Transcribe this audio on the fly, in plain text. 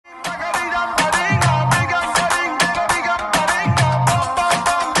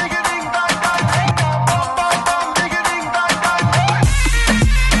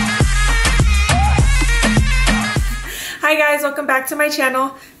back to my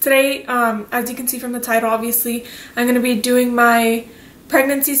channel. Today, as you can see from the title, obviously, I'm going to be doing my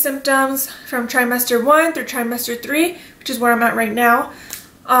pregnancy symptoms from trimester 1 through trimester 3, which is where I'm at right now.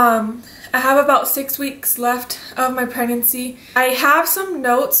 I have about 6 weeks left of my pregnancy. I have some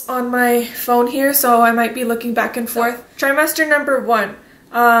notes on my phone here, so I might be looking back and forth. Trimester number 1.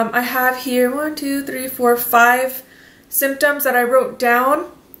 I have here 5 symptoms that I wrote down.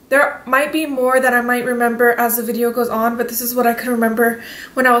 There might be more that I might remember as the video goes on, but this is what I could remember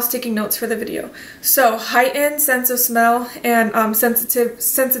when I was taking notes for the video. So, heightened sense of smell and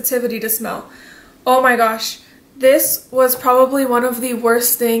sensitivity to smell. Oh my gosh, this was probably one of the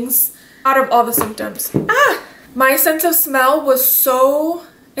worst things out of all the symptoms. My sense of smell was so,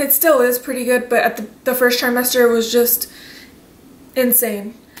 it still is pretty good, but at the first trimester it was just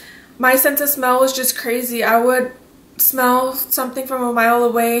insane. My sense of smell was just crazy. I would smell something from a mile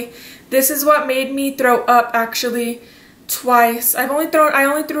away. This is what made me throw up actually twice. I only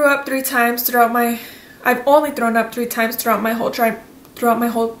threw up 3 times throughout my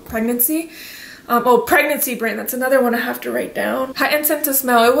whole pregnancy. Oh, pregnancy brain, that's another one I have to write down. Heightened sense of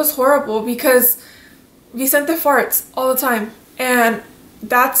smell. It was horrible because Vicente farts all the time, and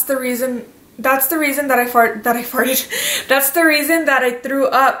that's the reason that I farted. That's the reason that I threw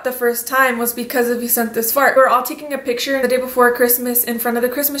up the first time, was because of Vicente's fart. We were all taking a picture the day before Christmas in front of the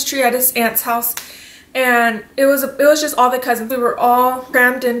Christmas tree at his aunt's house, and it was just all the cousins. We were all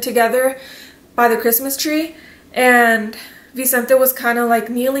crammed in together by the Christmas tree, and Vicente was kind of like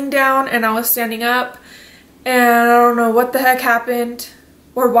kneeling down and I was standing up, and I don't know what the heck happened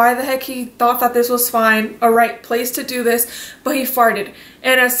or why the heck he thought that this was fine, a right place to do this, but he farted.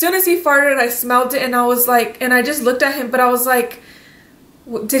 And as soon as he farted, I smelled it, and I was like, and I just looked at him, but I was like,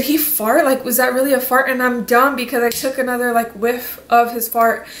 did he fart? Like, was that really a fart? And I'm dumb because I took another like whiff of his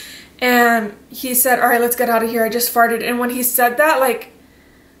fart, and he said, all right, let's get out of here, I just farted. And when he said that, like,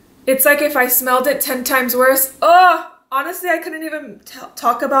 it's like if I smelled it 10 times worse. Honestly, I couldn't even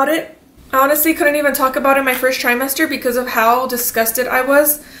talk about it. I honestly couldn't even talk about it my first trimester because of how disgusted I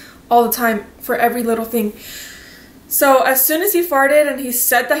was all the time for every little thing. So as soon as he farted and he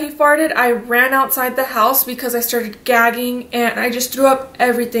said that he farted, I ran outside the house because I started gagging and I just threw up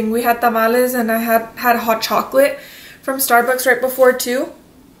everything. We had tamales and I had hot chocolate from Starbucks right before too.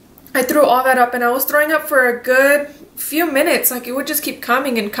 I threw all that up and I was throwing up for a good few minutes. Like, it would just keep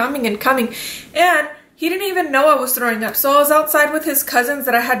coming and coming and coming. And he didn't even know I was throwing up. So I was outside with his cousins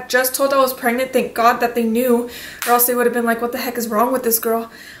that I had just told I was pregnant. Thank God that they knew, or else they would have been like, what the heck is wrong with this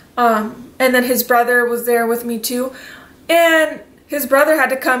girl? And then his brother was there with me too. And his brother had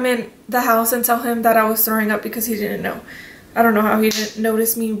to come in the house and tell him that I was throwing up because he didn't know. I don't know how he didn't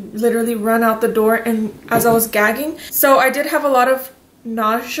notice me literally run out the door and as I was gagging. So I did have a lot of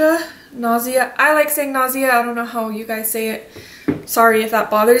nausea. I like saying nausea. I don't know how you guys say it. Sorry if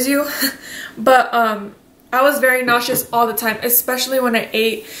that bothers you. But I was very nauseous all the time, especially when I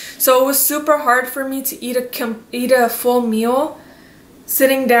ate. So it was super hard for me to eat a full meal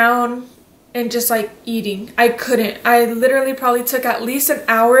sitting down and just like eating. I couldn't. I literally probably took at least an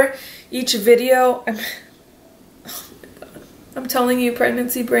hour each video. Oh my God. I'm telling you,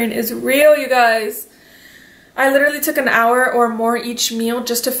 pregnancy brain is real, you guys. I literally took an hour or more each meal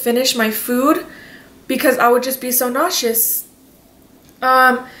just to finish my food because I would just be so nauseous.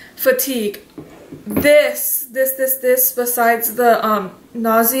 Fatigue. This besides the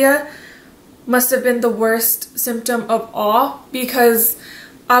nausea must have been the worst symptom of all because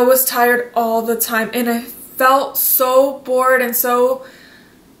I was tired all the time and I felt so bored, and so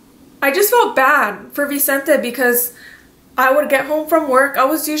I just felt bad for Vicente because I would get home from work. I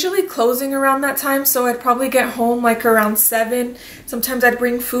was usually closing around that time, so I'd probably get home like around 7. Sometimes I'd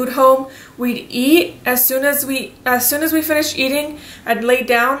bring food home. We'd eat. As soon as we finished eating, I'd lay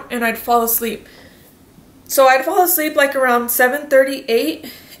down and I'd fall asleep. So I'd fall asleep like around 7:30,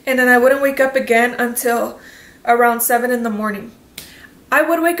 8, and then I wouldn't wake up again until around 7 in the morning. I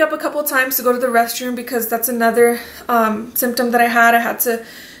would wake up a couple times to go to the restroom because that's another symptom that I had. I had to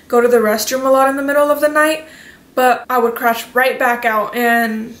go to the restroom a lot in the middle of the night. But I would crash right back out,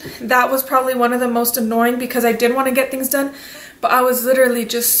 and that was probably one of the most annoying because I did want to get things done, but I was literally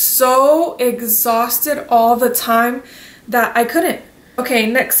just so exhausted all the time that I couldn't. Okay,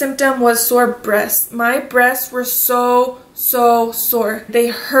 next symptom was sore breasts. My breasts were so sore. They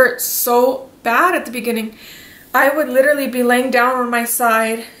hurt so bad at the beginning. I would literally be laying down on my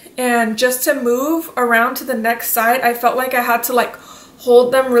side, and just to move around to the next side, I felt like I had to like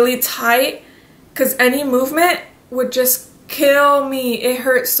hold them really tight, because any movement would just kill me. It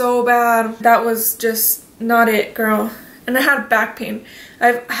hurt so bad. That was just not it, girl. and I had back pain.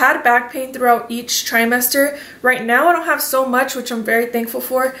 I've had back pain throughout each trimester. Right now I don't have so much, which I'm very thankful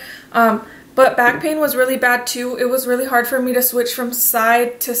for. But back pain was really bad too. It was really hard for me to switch from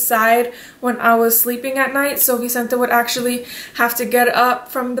side to side when I was sleeping at night. So Vicente would actually have to get up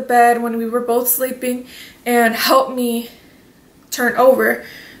from the bed when we were both sleeping and help me turn over,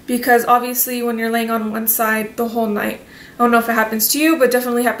 because obviously when you're laying on one side the whole night, I don't know if it happens to you, but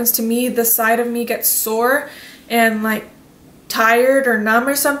definitely happens to me, the side of me gets sore and like tired or numb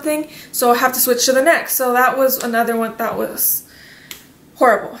or something, so I have to switch to the next. So that was another one that was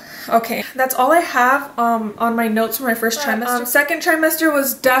horrible. Okay, that's all I have on my notes for my first trimester. Second trimester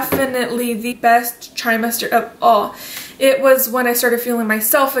was definitely the best trimester of all. It was when I started feeling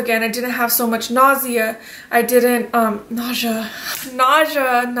myself again. I didn't have so much nausea. I didn't, nausea,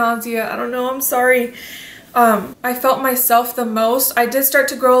 I don't know, I'm sorry. I felt myself the most. I did start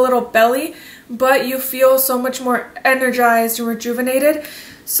to grow a little belly, but you feel so much more energized and rejuvenated.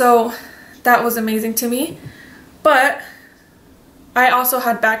 So that was amazing to me. But I also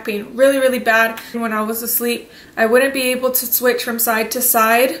had back pain, really, really bad. When I was asleep, I wouldn't be able to switch from side to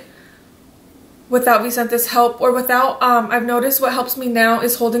side without Vicente's help, or without, I've noticed what helps me now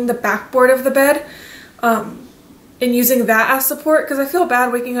is holding the backboard of the bed and using that as support, because I feel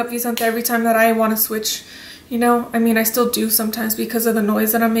bad waking up Vicente every time that I want to switch, you know? I mean, I still do sometimes because of the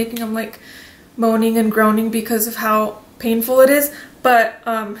noise that I'm making. I'm like moaning and groaning because of how painful it is, but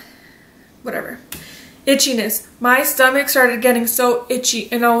whatever. Itchiness. My stomach started getting so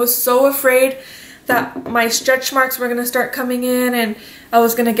itchy, and I was so afraid that my stretch marks were going to start coming in and I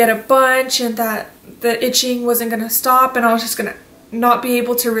was going to get a bunch, and that the itching wasn't going to stop, and I was just going to not be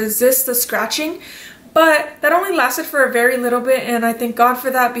able to resist the scratching. But that only lasted for a very little bit, and I thank God for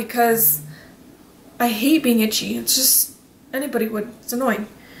that, because I hate being itchy. It's just, anybody would. It's annoying.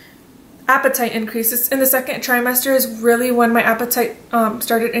 Appetite increases. In the second trimester is really when my appetite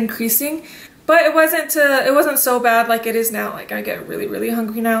started increasing. But it wasn't so bad like it is now. Like, I get really, really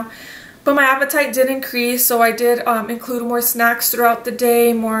hungry now. But my appetite did increase, so I did include more snacks throughout the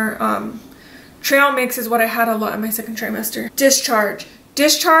day. More trail mix is what I had a lot in my second trimester. Discharge.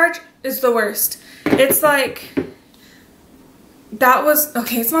 Discharge is the worst. It's like, that was,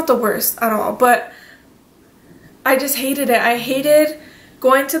 okay, it's not the worst at all, but I just hated it. I hated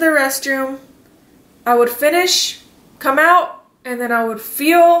going to the restroom. I would finish, come out, and then I would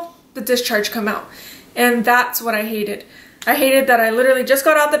feel the discharge come out, and that's what I hated. I hated that I literally just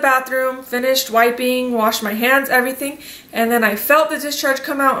got out the bathroom, finished wiping, washed my hands, everything, and then I felt the discharge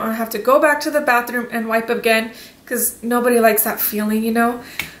come out, and I have to go back to the bathroom and wipe again, because nobody likes that feeling, you know?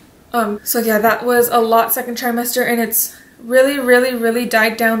 So yeah, that was a lot second trimester, and it's really, really, really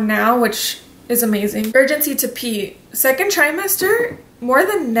died down now, which is amazing. Urgency to pee. Second trimester, more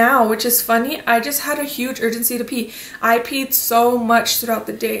than now, which is funny. I just had a huge urgency to pee. I peed so much throughout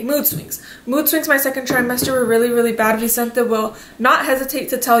the day. Mood swings. Mood swings my second trimester were really, really bad. Vicente will not hesitate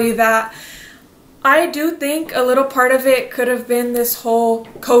to tell you that. I do think a little part of it could have been this whole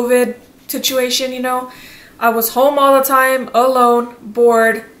COVID situation, you know. I was home all the time, alone,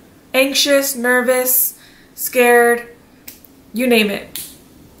 bored, anxious, nervous, scared, you name it.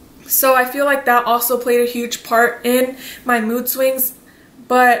 So I feel like that also played a huge part in my mood swings.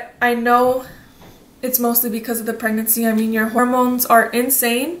 But I know it's mostly because of the pregnancy. I mean, your hormones are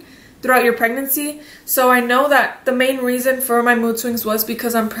insane throughout your pregnancy. So I know that the main reason for my mood swings was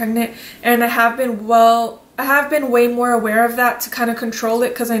because I'm pregnant, and I have been way more aware of that to kind of control it,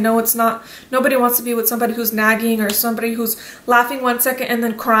 because I know it's not, nobody wants to be with somebody who's nagging or somebody who's laughing one second and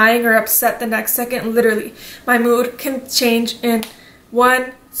then crying or upset the next second. Literally, my mood can change in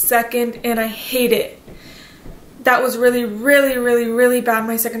 1 second, and I hate it. That was really, really, really, really bad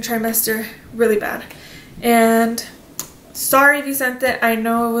my second trimester. Really bad. And sorry, Vicente, I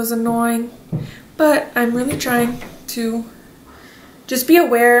know it was annoying, but I'm really trying to just be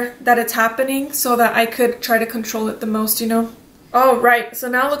aware that it's happening so that I could try to control it the most, you know? Alright, so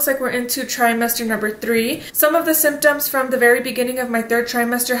now it looks like we're into trimester number 3. Some of the symptoms from the very beginning of my third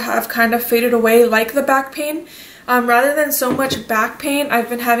trimester have kind of faded away, like the back pain. Rather than so much back pain, I've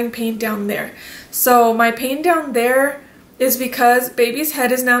been having pain down there. So my pain down there is because baby's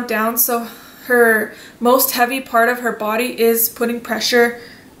head is now down, so her most heavy part of her body is putting pressure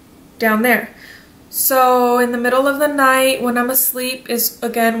down there. So in the middle of the night when I'm asleep is,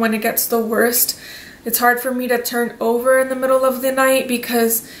 again, when it gets the worst. It's hard for me to turn over in the middle of the night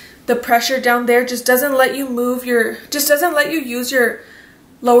because the pressure down there just doesn't let you move your, just doesn't let you use your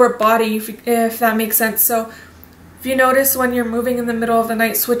lower body, if that makes sense. So if you notice when you're moving in the middle of the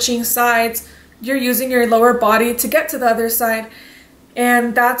night, switching sides, you're using your lower body to get to the other side.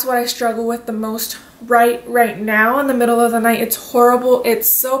 And that's what I struggle with the most right now in the middle of the night. It's horrible. It's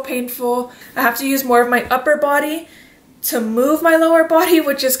so painful. I have to use more of my upper body to move my lower body,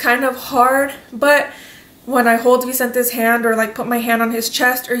 which is kind of hard. But when I hold Vicente's hand or like put my hand on his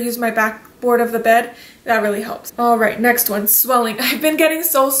chest or use my backboard of the bed, that really helps. All right, next one, swelling. I've been getting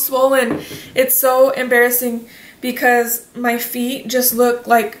so swollen. It's so embarrassing because my feet just look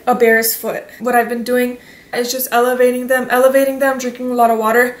like a bear's foot. What I've been doing is just elevating them, drinking a lot of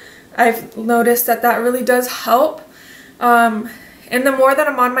water. I've noticed that that really does help. And the more that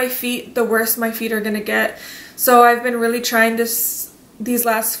I'm on my feet, the worse my feet are gonna get. So I've been really trying these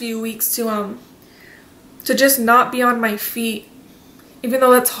last few weeks to just not be on my feet, even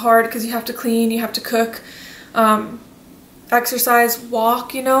though that's hard because you have to clean, you have to cook, exercise,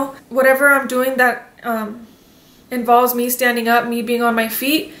 walk, you know. Whatever I'm doing that involves me standing up, me being on my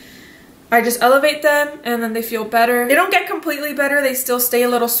feet, I just elevate them and then they feel better. They don't get completely better, they still stay a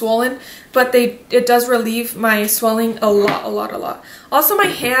little swollen, but it does relieve my swelling a lot. Also, my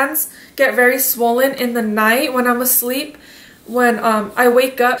hands get very swollen in the night when I'm asleep. When I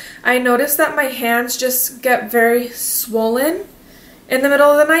wake up, I notice that my hands just get very swollen in the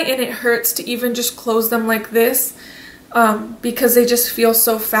middle of the night, and it hurts to even just close them like this because they just feel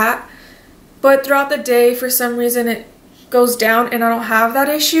so fat. But throughout the day, for some reason, it goes down and I don't have that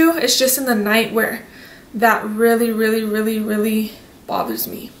issue. It's just in the night where that really bothers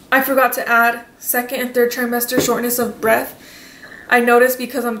me. I forgot to add second and third trimester shortness of breath. I noticed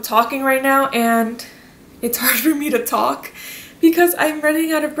because I'm talking right now and it's hard for me to talk because I'm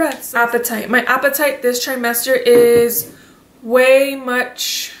running out of breath. So appetite. My appetite this trimester is way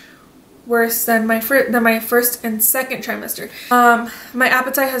much worse than my first and second trimester. My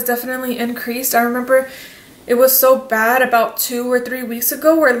appetite has definitely increased. I remember it was so bad about 2 or 3 weeks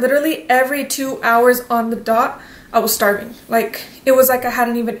ago where literally every 2 hours on the dot I was starving. Like, it was like I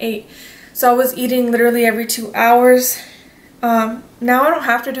hadn't even ate. So I was eating literally every 2 hours. Now I don't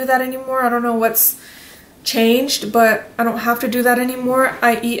have to do that anymore. I don't know what's changed, but I don't have to do that anymore.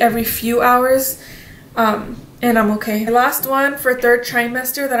 I eat every few hours and I'm okay. The last one for third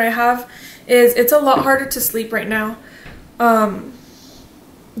trimester that I have is it's a lot harder to sleep right now.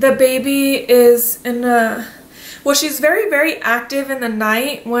 The baby is in a, well, she's very active in the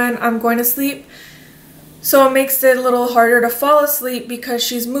night when I'm going to sleep. So it makes it a little harder to fall asleep because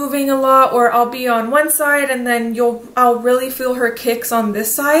she's moving a lot, or I'll be on one side and then I'll really feel her kicks on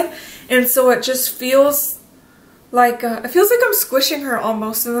this side. And so it just feels like, I'm squishing her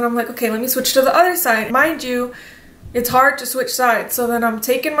almost. And then I'm like, okay, let me switch to the other side. Mind you, it's hard to switch sides. So then I'm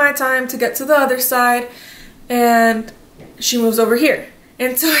taking my time to get to the other side and she moves over here.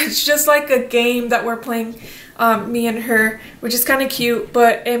 And so it's just like a game that we're playing, me and her, which is kind of cute,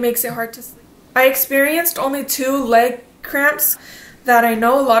 but it makes it hard to sleep. I experienced only 2 leg cramps that I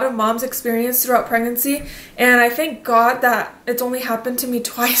know a lot of moms experience throughout pregnancy, and I thank God that it's only happened to me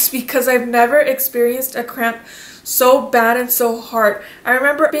twice because I've never experienced a cramp so bad and so hard. I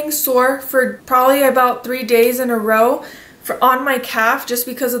remember being sore for probably about 3 days in a row on my calf just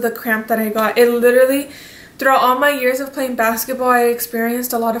because of the cramp that I got. It literally, throughout all my years of playing basketball, I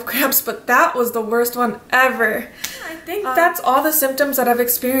experienced a lot of cramps, but that was the worst one ever. I think that's all the symptoms that I've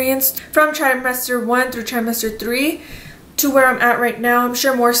experienced from trimester 1 through trimester 3 to where I'm at right now. I'm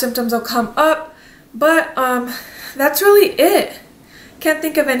sure more symptoms will come up, but that's really it. Can't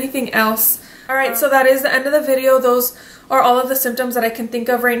think of anything else. Alright, so that is the end of the video. Those are all of the symptoms that I can think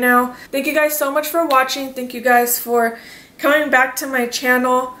of right now. Thank you guys so much for watching. Thank you guys for coming back to my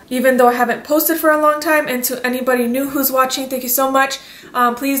channel even though I haven't posted for a long time, and to anybody new who's watching, thank you so much.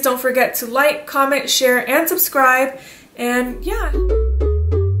 Please don't forget to like, comment, share, and subscribe, and yeah.